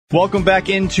Welcome back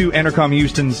into Entercom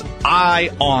Houston's Eye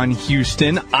on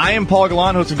Houston. I am Paul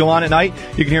Gallant, host of Gallant at Night.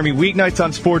 You can hear me weeknights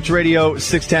on Sports Radio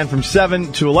 610 from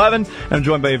 7 to 11. And I'm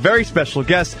joined by a very special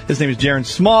guest. His name is Jaron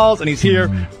Smalls, and he's here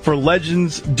for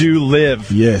Legends Do Live.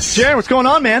 Yes. Jaron, what's going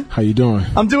on, man? How you doing?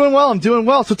 I'm doing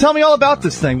well. So tell me all about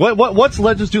this thing. What's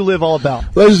Legends Do Live all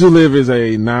about? Legends Do Live is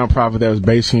a nonprofit that was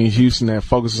based here in Houston that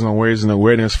focuses on raising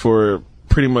awareness for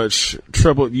pretty much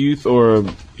troubled youth or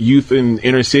youth in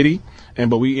inner city.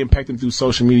 But we impact them through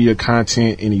social media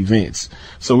content and events.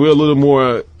 So we're a little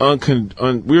more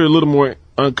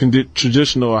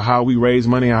untraditional of how we raise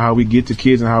money and how we get to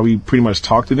kids and how we pretty much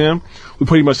talk to them. We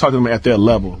pretty much talk to them at their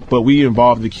level, but we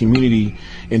involve the community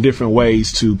in different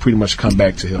ways to pretty much come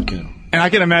back to help them. And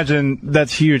I can imagine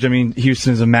that's huge. I mean,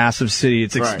 Houston is a massive city.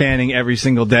 It's expanding every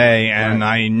single day. And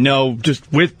I know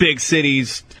just with big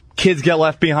cities, kids get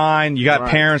left behind. You got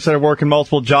parents that are working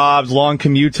multiple jobs, long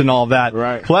commutes, and all that.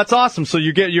 Right. Well, that's awesome. So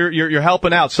you're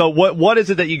helping out. So what is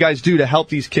it that you guys do to help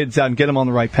these kids out and get them on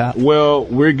the right path? Well,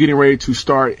 we're getting ready to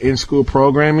start in-school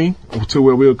programming to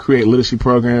where we'll create literacy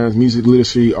programs, music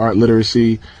literacy, art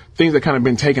literacy, things that kind of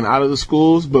been taken out of the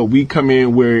schools, but we come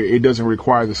in where it doesn't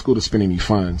require the school to spend any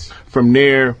funds. From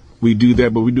there, we do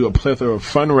that, but we do a plethora of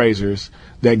fundraisers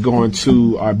that go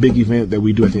into our big event that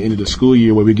we do at the end of the school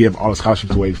year where we give all the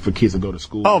scholarships away for kids to go to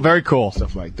school. Oh, very cool.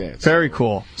 Stuff like that. Very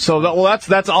cool. So,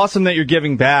 that's awesome that you're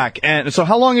giving back. And so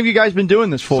how long have you guys been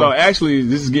doing this for? So actually,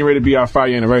 this is getting ready to be our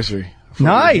 5-year anniversary.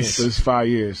 Nice. So it's 5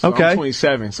 years. So okay. I'm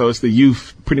 27, so it's the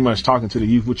youth, pretty much talking to the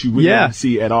youth, which you really don't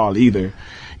see at all either.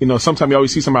 You know, sometimes you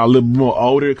always see somebody a little more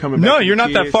older coming back. No, you're not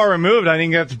kids. that far removed. I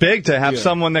think that's big to have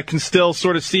someone that can still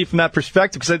sort of see from that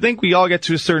perspective. Because I think we all get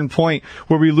to a certain point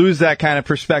where we lose that kind of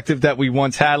perspective that we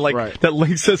once had, that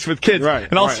links us with kids.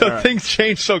 And also things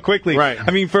change so quickly.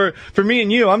 I mean, for me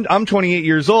and you, I'm 28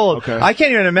 years old. Okay. I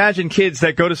can't even imagine kids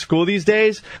that go to school these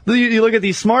days. You look at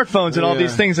these smartphones and all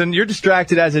these things, and you're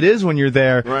distracted as it is when you're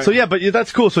there. So but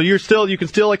that's cool. So you can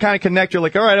still like, kind of connect. You're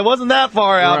like, all right, it wasn't that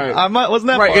far out. I wasn't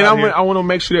that far out. And I want to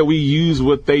make sure that we use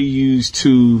what they use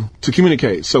to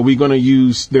communicate. So we're going to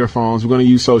use their phones. We're going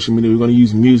to use social media. We're going to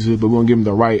use music, but we're going to give them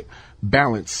the right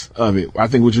balance of it. I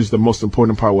think which is the most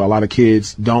important part where a lot of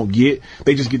kids don't get.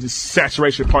 They just get this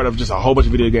saturation part of just a whole bunch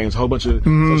of video games, a whole bunch of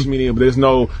social media, but there's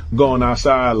no going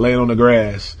outside, laying on the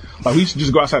grass. Like we used to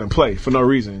just go outside and play for no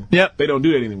reason. Yep. They don't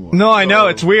do that anymore. No, I know.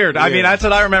 It's weird. I mean, that's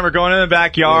what I remember, going in the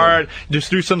backyard, just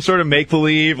do some sort of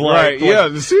make-believe.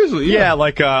 Seriously.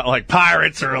 Like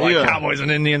pirates or like cowboys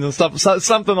and Indians and stuff.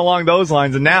 Something along those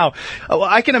lines. And now,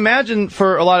 I can imagine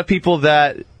for a lot of people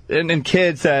that and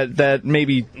kids that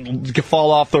maybe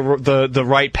fall off the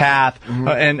right path,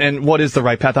 and what is the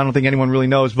right path? I don't think anyone really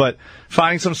knows, but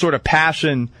finding some sort of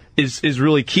passion is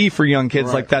really key for young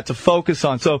kids like that to focus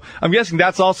on. So I'm guessing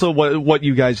that's also what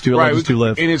you guys do at Legends Do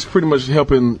Live. And it's pretty much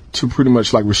helping to pretty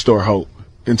much like restore hope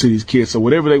into these kids. So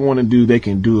whatever they want to do, they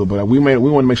can do it. But we want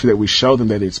to make sure that we show them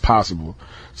that it's possible.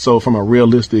 So from a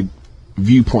realistic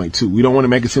viewpoint too. We don't want to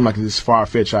make it seem like this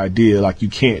far-fetched idea, like you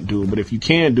can't do it. But if you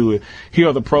can do it, here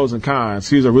are the pros and cons.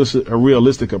 Here's a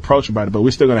realistic approach about it. But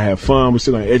we're still going to have fun. We're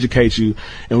still going to educate you,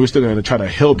 and we're still going to try to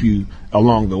help you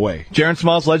along the way. Jaron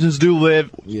Smalls, Legends Do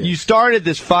Live. Yeah. You started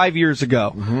this 5 years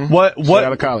ago. What? Straight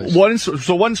out of college. What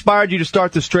inspired you to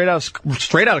start this straight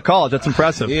out of college? That's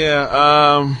impressive.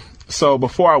 Yeah. So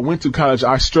before I went to college,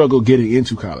 I struggled getting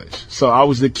into college. So I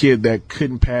was the kid that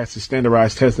couldn't pass the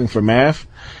standardized testing for math.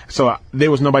 So there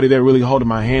was nobody there really holding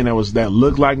my hand that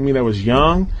looked like me, that was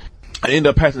young. I ended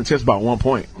up passing the test by 1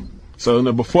 point.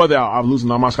 So before that, I was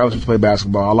losing all my scholarships to play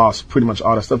basketball. I lost pretty much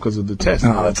all that stuff because of the test.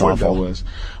 Oh, that's awful. That was.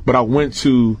 But I went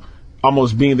to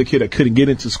almost being the kid that couldn't get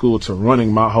into school to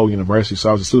running my whole university. So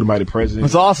I was a student body president.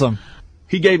 That's awesome.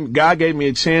 God gave me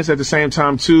a chance at the same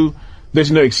time too. There's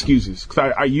no excuses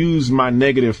because I use my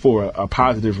negative for a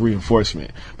positive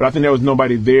reinforcement. But I think there was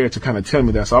nobody there to kind of tell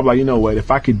me that. So I'm like, you know what?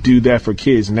 If I could do that for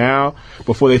kids now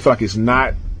before they feel like it's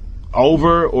not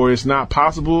over or it's not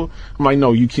possible, I'm like,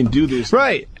 no, you can do this.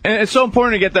 Right. And it's so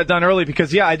important to get that done early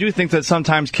because, I do think that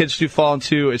sometimes kids do fall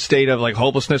into a state of like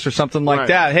hopelessness or something like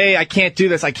that. Hey, I can't do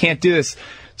this. I can't do this.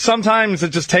 Sometimes it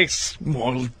just takes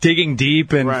digging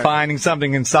deep and finding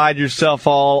something inside yourself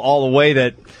all the way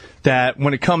that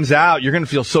when it comes out, you're going to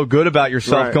feel so good about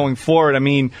yourself going forward. I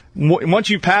mean, once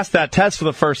you pass that test for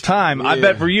the first time, I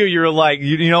bet for you're like,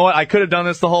 you know what? I could have done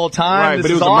this the whole time. Right,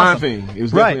 but it was awesome. a mind thing. It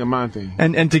was definitely a mind thing.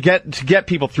 And to get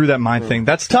people through that mind thing,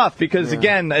 that's tough because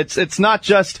again, it's not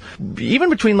just even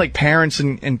between like parents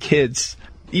and kids.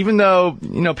 even though,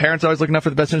 parents are always looking out for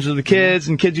the best interest of the kids,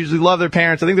 and kids usually love their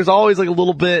parents, I think there's always like a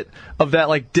little bit of that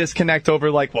like disconnect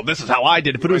over like, well, this is how I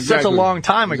did it, but it was such a long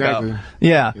time ago.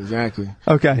 Yeah. Exactly.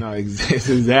 Okay. No, it's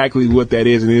exactly what that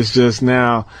is, and it's just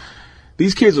now,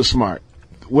 these kids are smart.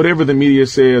 Whatever the media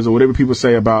says or whatever people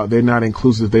say about they're not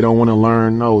inclusive, they don't want to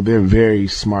learn, no, they're very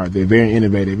smart. They're very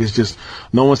innovative. It's just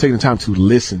no one's taking the time to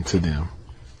listen to them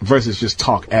versus just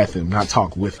talk at them, not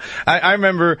talk with them. I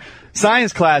remember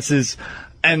science classes,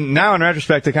 and now in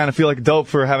retrospect, I kind of feel like a dope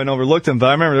for having overlooked them, but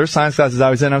I remember there were science classes I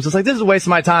was in, I was just like, this is a waste of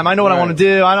my time. I know what I want to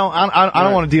do. I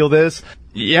don't want to deal with this.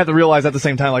 You have to realize at the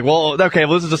same time, like, well, okay,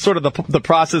 well, this is just sort of the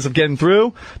process of getting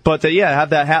through, but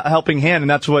have that helping hand, and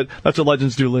that's what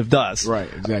Legends Do Live does.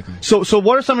 Right, exactly. So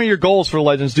what are some of your goals for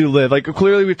Legends Do Live? Like,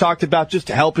 clearly we've talked about just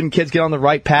helping kids get on the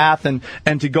right path and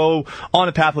to go on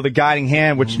a path with a guiding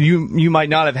hand, which you might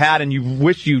not have had and you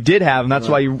wish you did have, and that's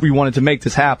why you wanted to make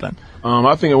this happen.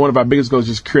 I think one of our biggest goals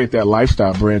is just create that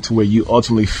lifestyle brand to where you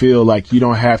ultimately feel like you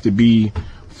don't have to be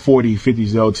 40, 50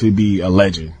 years old to be a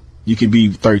legend. You can be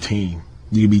 13.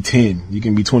 You can be 10. You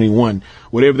can be 21.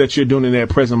 Whatever that you're doing in that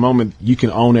present moment, you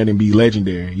can own that and be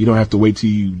legendary. You don't have to wait till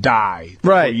you die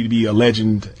for you to be a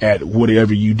legend at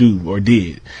whatever you do or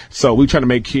did. So we try to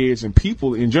make kids and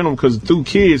people in general, because through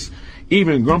kids,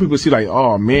 even grown people see like,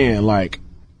 oh man, like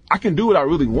I can do what I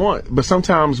really want. But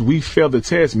sometimes we fail the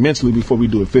test mentally before we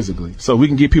do it physically. So we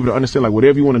can get people to understand like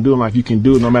whatever you want to do in life, you can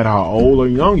do it no matter how old or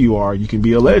young you are. You can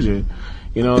be a legend.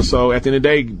 So at the end of the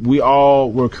day, we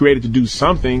all were created to do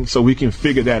something, so we can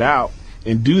figure that out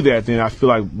and do that, then I feel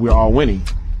like we're all winning.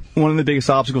 One of the biggest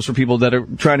obstacles for people that are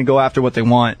trying to go after what they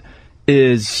want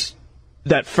is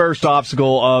that first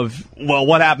obstacle of, well,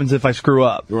 what happens if I screw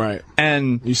up? Right.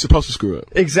 And you're supposed to screw up.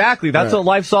 Exactly. That's what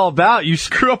life's all about. You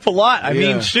screw up a lot. I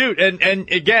mean, shoot. And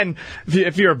again,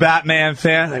 if you're a Batman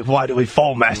fan, like, why do we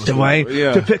fall, Master Wayne?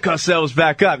 To pick ourselves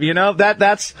back up.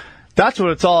 That's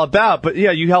what it's all about. But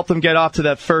yeah, you help them get off to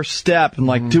that first step and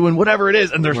like doing whatever it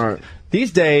is. And there's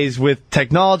these days with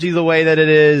technology the way that it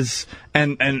is,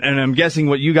 and I'm guessing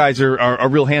what you guys are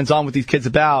real hands on with these kids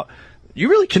about, you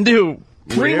really can do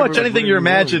pretty much anything you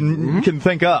imagine can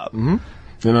think up. And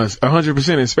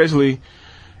 100%, especially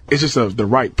it's just the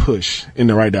right push in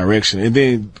the right direction. And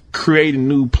then creating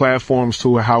new platforms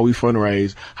to how we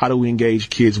fundraise, how do we engage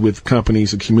kids with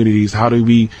companies and communities, how do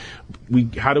we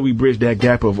bridge that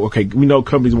gap of, okay, we know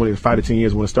companies in 5 to 10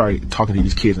 years want to start talking to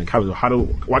these kids in college.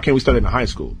 Why can't we start it in high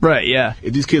school? Right, yeah.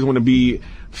 If these kids want to be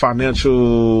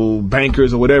financial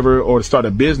bankers or whatever, or to start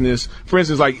a business, for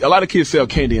instance, like a lot of kids sell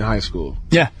candy in high school.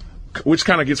 Yeah. Which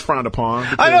kind of gets frowned upon.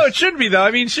 I know, it should be though.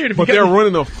 I mean, shoot. But they're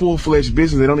running a full-fledged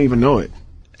business. They don't even know it.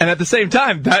 And at the same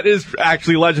time, that is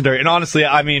actually legendary. And honestly,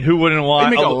 I mean, who wouldn't want...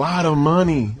 They make a lot of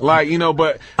money. Like,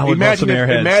 but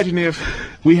imagine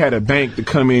if we had a bank to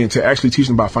come in to actually teach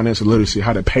them about financial literacy,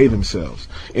 how to pay themselves,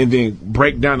 and then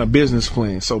break down a business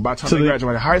plan. So by the time they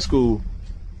graduate high school...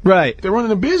 Right. They're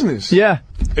running a business. Yeah.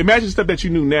 Imagine stuff that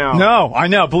you knew now. No, I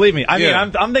know. Believe me. I mean,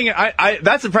 I'm thinking,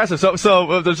 that's impressive.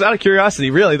 So there's out of curiosity,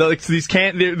 really, these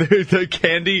the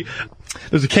candy,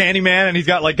 there's a candy man and he's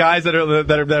got like guys that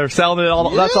are selling it all.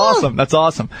 That's awesome. That's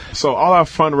awesome. So all our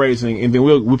fundraising, and then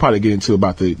we'll probably get into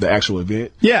about the actual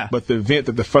event. Yeah. But the event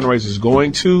that the fundraiser is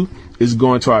going to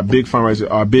our big fundraiser,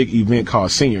 our big event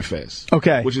called Senior Fest.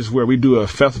 Okay. Which is where we do a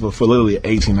festival for literally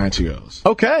 18, 19-year-olds.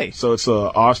 Okay. So it's a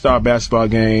all-star basketball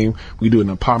game. We do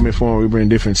an empowerment forum. We bring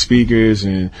different speakers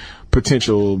and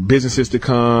potential businesses to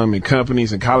come and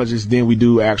companies and colleges. Then we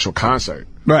do actual concert.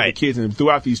 Right. Kids, and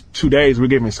throughout these 2 days, we're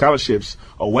giving scholarships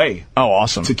away. Oh,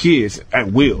 awesome. To kids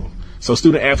at will. So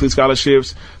student athlete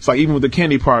scholarships. It's like even with the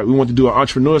candy part, we want to do an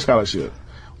entrepreneur scholarship.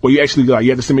 Where you actually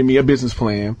you have to submit me a business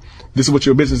plan. This is what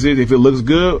your business is. If it looks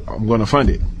good, I'm going to fund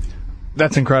it.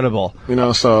 That's incredible.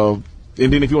 So,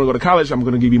 and then if you want to go to college, I'm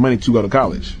going to give you money to go to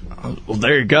college. Well,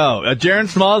 there you go. Jaron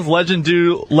Smalls, Legends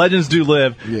Do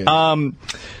Live. Yeah.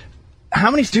 How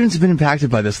many students have been impacted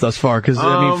by this thus far? Because,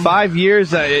 5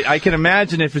 years, I can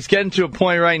imagine if it's getting to a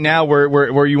point right now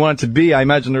where you want it to be, I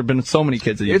imagine there have been so many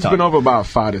kids that you've taught. It's been over about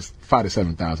 5,000 to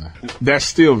 7,000. That's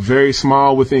still very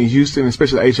small within Houston,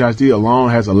 especially HISD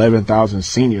alone has 11,000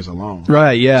 seniors alone.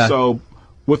 Right, yeah. So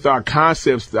with our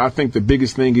concepts, I think the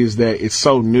biggest thing is that it's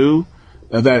so new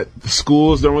that the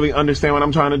schools don't really understand what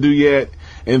I'm trying to do yet.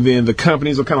 And then the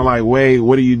companies are kind of like, wait,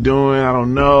 what are you doing? I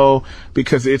don't know.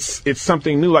 Because it's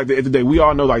something new. Like the other day, we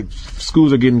all know like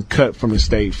schools are getting cut from the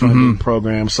state funding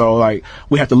program. So like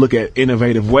we have to look at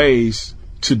innovative ways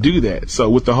to do that. So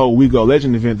with the whole We Go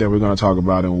Legend event that we're going to talk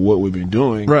about and what we've been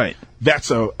doing, right? That's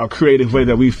a creative way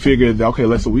that we figured that, okay,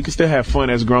 we can still have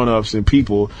fun as grown-ups and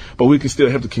people, but we can still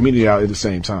help the community out at the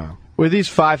same time. With these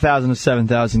 5,000 to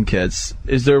 7,000 kids,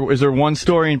 is there one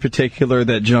story in particular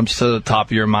that jumps to the top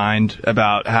of your mind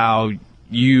about how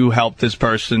you helped this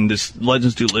person, this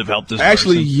Legends Do Live helped this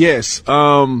Actually, person? yes.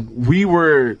 We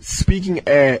were speaking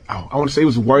at, I want to say it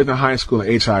was Worthing High School at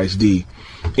HISD.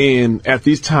 And at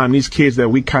this time, these kids that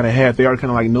we kind of had, they already kind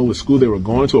of like know what school they were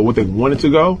going to or what they wanted to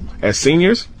go as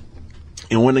seniors.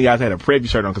 And one of the guys had a Prairie View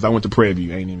shirt on because I went to Prairie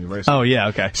View, A&M University. Oh, yeah,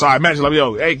 okay. So I imagine, like,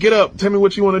 yo, hey, get up, tell me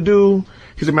what you want to do.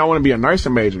 He said, man, I want to be a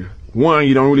nursing major. One,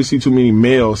 you don't really see too many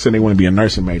males saying they want to be a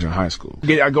nursing major in high school.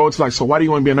 I go to like, so why do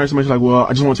you want to be a nursing major? Like, well,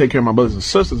 I just want to take care of my brothers and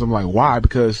sisters. I'm like, why?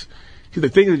 Because the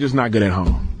things are just not good at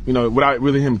home. You know, without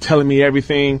really him telling me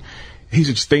everything,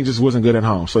 things just wasn't good at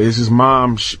home. So it's his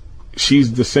mom.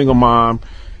 She's the single mom.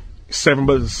 7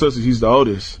 brothers and sisters. He's the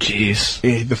oldest. Jeez.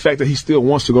 And the fact that he still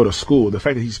wants to go to school, the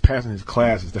fact that he's passing his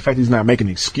classes, the fact that he's not making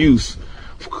an excuse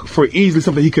for easily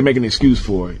something he could make an excuse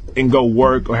for and go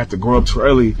work or have to grow up too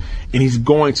early, and he's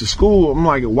going to school. I'm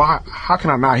like, why? How can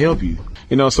I not help you?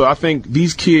 You know, so I think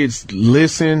these kids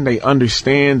listen, they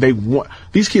understand,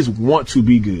 these kids want to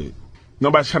be good.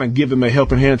 Nobody's trying to give them a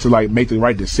helping hand to like make the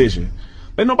right decision.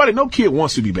 Like no kid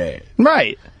wants to be bad.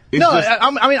 Right. It's just,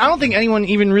 I mean, I don't think anyone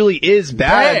even really is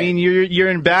bad. I mean, you're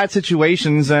in bad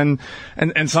situations, and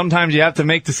sometimes you have to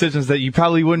make decisions that you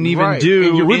probably wouldn't even do.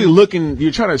 And you're really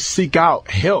you're trying to seek out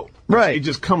help. Right. It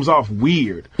just comes off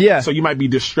weird. Yeah. So you might be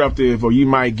disruptive, or you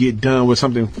might get done with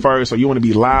something first, or you want to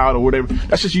be loud or whatever.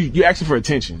 That's just you're asking for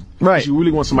attention. Right. You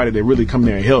really want somebody to really come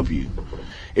there and help you.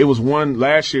 It was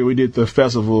last year we did the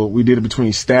festival. We did it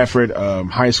between Stafford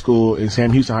High School and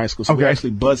Sam Houston High School. So we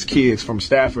actually buzzed kids from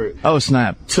Stafford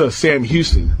to Sam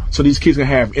Houston. So these kids can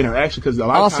have interaction because a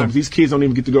lot of times these kids don't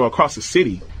even get to go across the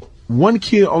city. One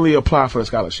kid only applied for the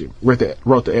scholarship, wrote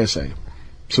the essay.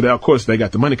 So of course they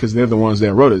got the money because they're the ones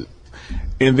that wrote it.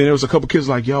 And then there was a couple kids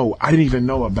like, yo, I didn't even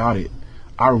know about it.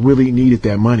 I really needed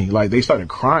that money. Like they started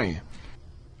crying.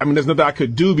 I mean, there's nothing I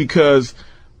could do because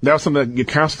that was something that your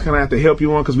counselors kind of have to help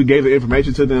you on because we gave the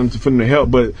information to them for them to help.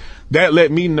 But that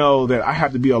let me know that I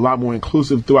have to be a lot more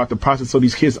inclusive throughout the process so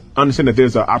these kids understand that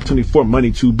there's an opportunity for money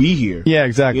to be here. Yeah,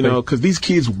 exactly. You know, because these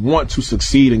kids want to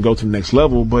succeed and go to the next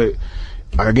level, but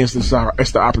I guess it's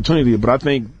the opportunity. But I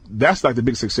think that's like the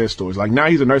big success stories. Like now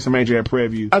he's a nursing major at Prairie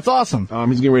View. That's awesome.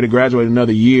 He's getting ready to graduate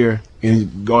another year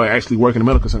and go actually work in the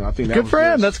medical center. I think good for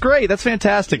him. That's great. That's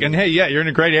fantastic. And hey, yeah, you're in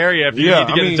a great area if you need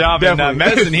to get a job in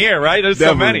medicine here, right? There's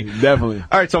so many. Definitely.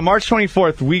 All right. So March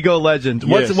 24th, We Go Legend.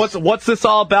 What's this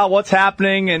all about? What's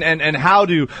happening? And how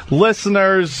do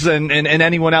listeners and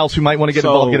anyone else who might want to get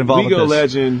involved with this? We Go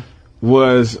Legend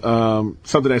was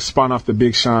something that spawned off the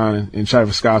Big Sean and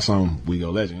Travis Scott's song We Go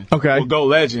Legend. Okay. We'll Go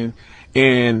Legend.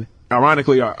 And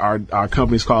ironically, our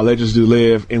company's called Legends Do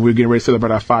Live, and we're getting ready to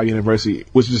celebrate our 5th anniversary,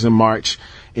 which is in March.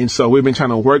 And so we've been trying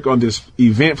to work on this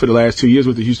event for the last 2 years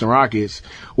with the Houston Rockets,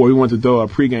 where we wanted to throw a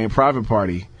pregame private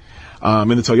party in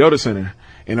the Toyota Center.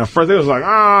 And at first they was like,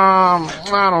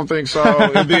 I don't think so.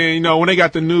 And then, you know, when they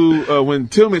got the new, when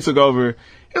Tillman took over,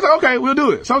 it's like, okay, we'll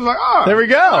do it. So I was like, there we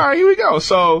go. All right, here we go.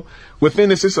 So within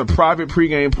this, it's a private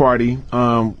pregame party,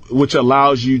 which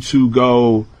allows you to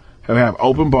go have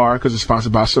open bar because it's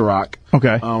sponsored by Ciroc.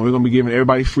 Okay. We're going to be giving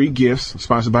everybody free gifts,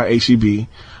 sponsored by HEB. It's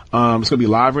going to be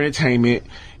live entertainment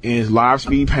and live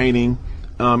speed painting.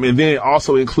 And then it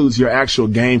also includes your actual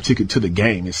game ticket to the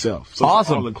game itself. So awesome. It's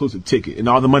an all-inclusive ticket. And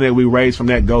all the money that we raise from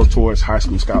that goes towards high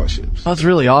school scholarships. That's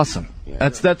really awesome. Yeah.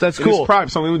 That's cool. It's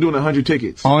private, so we're doing 100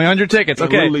 tickets. Only 100 tickets,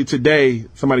 okay. Literally today,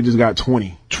 somebody just got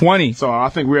 20. 20. So I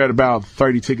think we're at about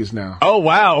 30 tickets now. Oh,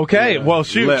 wow, okay. Yeah. Well,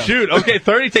 shoot. Okay,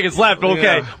 30 tickets left,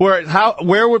 okay. Yeah.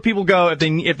 Where would people go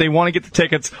if they want to get the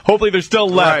tickets? Hopefully they're still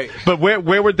left. Right. But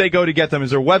where would they go to get them? Is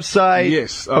there a website?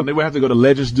 Yes. They would have to go to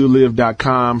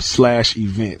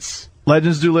legendsdolive.com/events.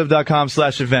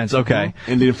 legendsdolive.com/events. Okay.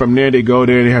 Mm-hmm. And then from there, they go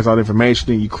there. It has all the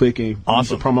information. And you click and use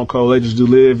the promo code Legends Do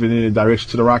Live, and then it directs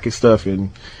you to the Rocket stuff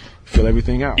and fill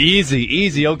everything out.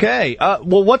 Easy. Okay.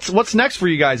 Well, what's next for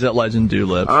you guys at Legend Do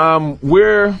Live?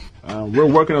 We're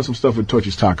working on some stuff with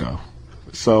Torchy's Taco.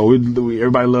 So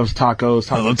everybody loves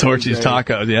tacos. I love Torchy's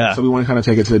Tacos, yeah. So we want to kind of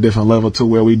take it to a different level to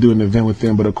where we do an event with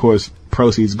them, but of course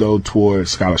proceeds go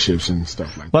towards scholarships and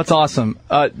stuff like that. That's awesome.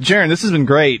 Jaron, this has been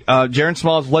great. Jaron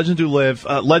Smalls, Legend Do Live,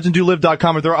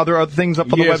 legenddolive.com. Are there other things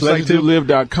up on the website too?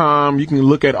 legenddolive.com. You can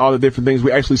look at all the different things.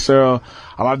 We actually sell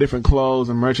a lot of different clothes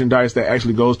and merchandise that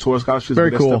actually goes towards scholarships.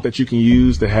 Very cool. Stuff that you can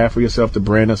use to have for yourself to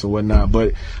brand us or whatnot.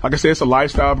 But like I said, it's a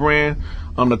lifestyle brand.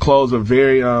 The clothes are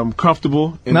very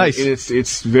comfortable. And nice.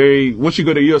 It's very, once you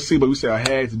go there, you'll see, but we sell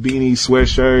hats, beanies,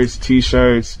 sweatshirts,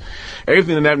 T-shirts,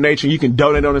 everything of that nature. You can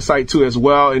donate on the site too as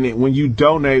well. And when you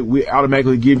donate, we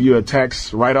automatically give you a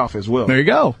tax write-off as well. There you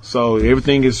go. So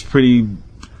everything is pretty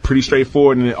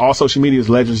straightforward. And all social media is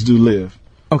Legends Do Live.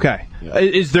 Okay. Yeah.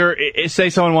 Is there, say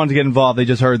someone wanted to get involved, they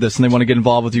just heard this and they want to get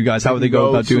involved with you guys, how would they go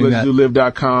about doing that?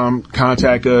 LetsDoLive.com,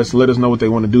 contact us, let us know what they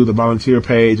want to do, the volunteer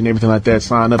page and everything like that,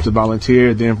 sign up to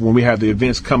volunteer. Then when we have the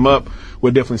events come up,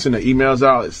 we'll definitely send the emails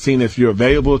out, seeing if you're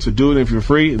available to do it, if you're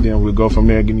free, and then we'll go from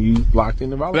there, getting you locked in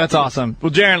the volunteer. That's awesome.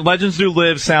 Well, Jaron, Legends Do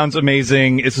Live sounds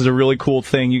amazing. This is a really cool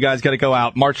thing. You guys got to go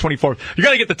out March 24th. You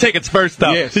got to get the tickets first,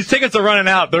 though. Yes. These tickets are running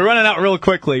out. They're running out real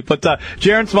quickly. But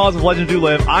Jaron Smalls of Legends Do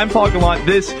Live. I'm Paul Gallant.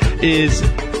 This is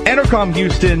Entercom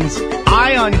Houston's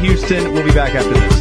Eye on Houston. We'll be back after this.